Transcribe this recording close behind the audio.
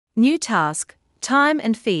New task, time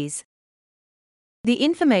and fees. The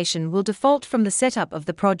information will default from the setup of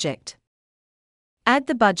the project. Add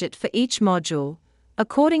the budget for each module,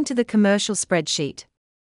 according to the commercial spreadsheet.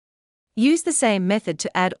 Use the same method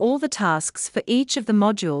to add all the tasks for each of the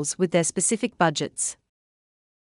modules with their specific budgets.